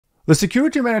The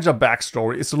security manager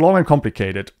backstory is long and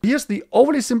complicated. Here's the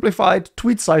overly simplified,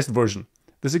 tweet-sized version.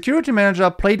 The security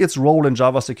manager played its role in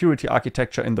Java security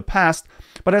architecture in the past,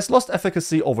 but has lost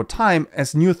efficacy over time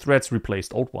as new threats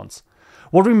replaced old ones.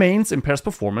 What remains, impairs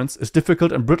performance, is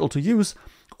difficult and brittle to use,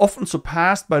 often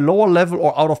surpassed by lower level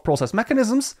or out-of-process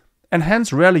mechanisms, and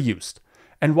hence rarely used.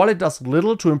 And while it does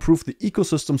little to improve the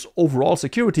ecosystem's overall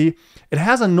security, it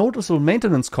has a noticeable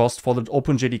maintenance cost for the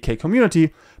OpenJDK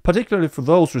community, particularly for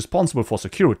those responsible for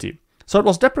security. So it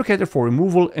was deprecated for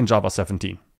removal in Java 17.